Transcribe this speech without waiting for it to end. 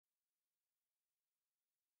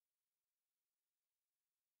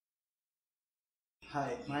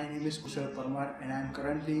Hi, my name is Kushal Parmar and I am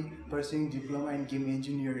currently pursuing Diploma in Game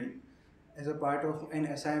Engineering. As a part of an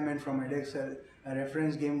assignment from Edexcel, a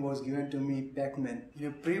reference game was given to me, Pac-Man. In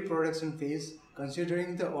a pre-production phase,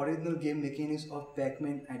 considering the original game mechanics of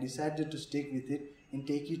Pac-Man, I decided to stick with it and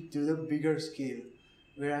take it to the bigger scale,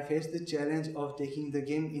 where I faced the challenge of taking the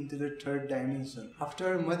game into the third dimension.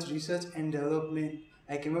 After much research and development,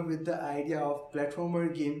 I came up with the idea of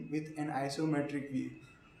platformer game with an isometric view.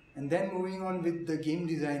 And then moving on with the game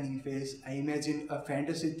designing phase, I imagined a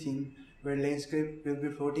fantasy theme where landscape will be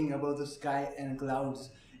floating above the sky and clouds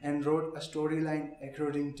and wrote a storyline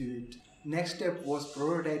according to it. Next step was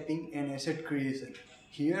prototyping and asset creation.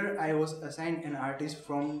 Here I was assigned an artist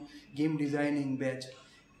from game designing batch.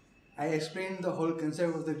 I explained the whole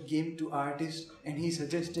concept of the game to artist and he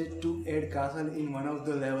suggested to add castle in one of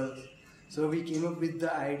the levels. So we came up with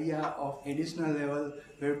the idea of additional level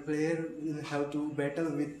where player will have to battle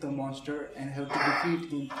with the monster and have to defeat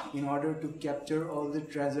him in order to capture all the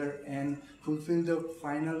treasure and fulfill the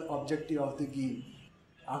final objective of the game.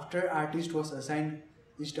 After artist was assigned,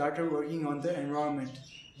 we started working on the environment.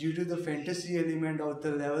 Due to the fantasy element of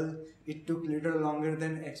the level, it took little longer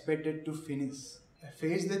than expected to finish. I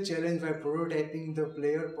faced the challenge by prototyping the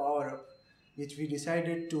player power-up, which we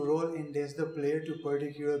decided to roll and dash the player to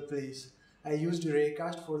particular place. I used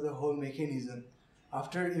raycast for the whole mechanism.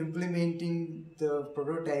 After implementing the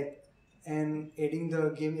prototype and adding the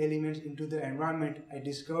game elements into the environment, I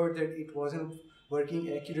discovered that it wasn't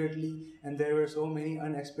working accurately and there were so many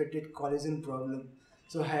unexpected collision problems.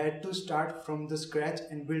 So I had to start from the scratch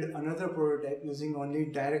and build another prototype using only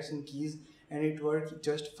direction keys, and it worked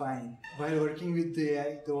just fine. While working with the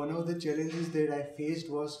AI, one of the challenges that I faced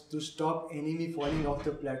was to stop enemy falling off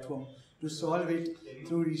the platform. To solve it,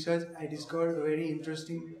 through research, I discovered a very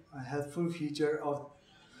interesting, helpful feature of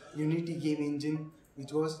Unity game engine,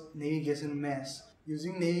 which was navigation mesh.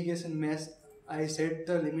 Using navigation mesh, I set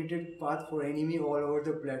the limited path for enemy all over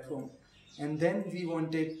the platform. And then we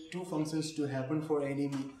wanted two functions to happen for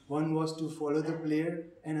enemy. One was to follow the player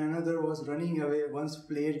and another was running away once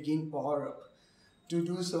player gained power up. To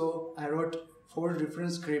do so, I wrote 4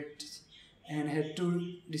 different scripts and had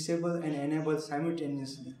to disable and enable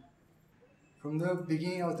simultaneously. From the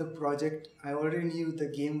beginning of the project, I already knew the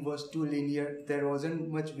game was too linear, there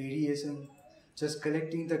wasn't much variation, just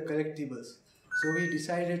collecting the collectibles. So we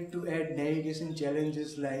decided to add navigation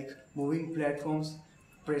challenges like moving platforms,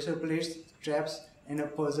 pressure plates, traps, and a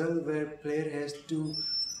puzzle where player has to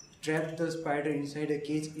trap the spider inside a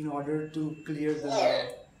cage in order to clear the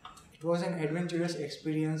level. It was an adventurous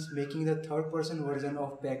experience making the third-person version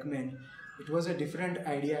of Pac-Man. It was a different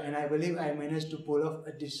idea and I believe I managed to pull off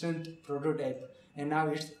a decent prototype, and now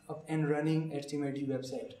it's up and running at Seamedu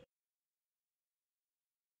website.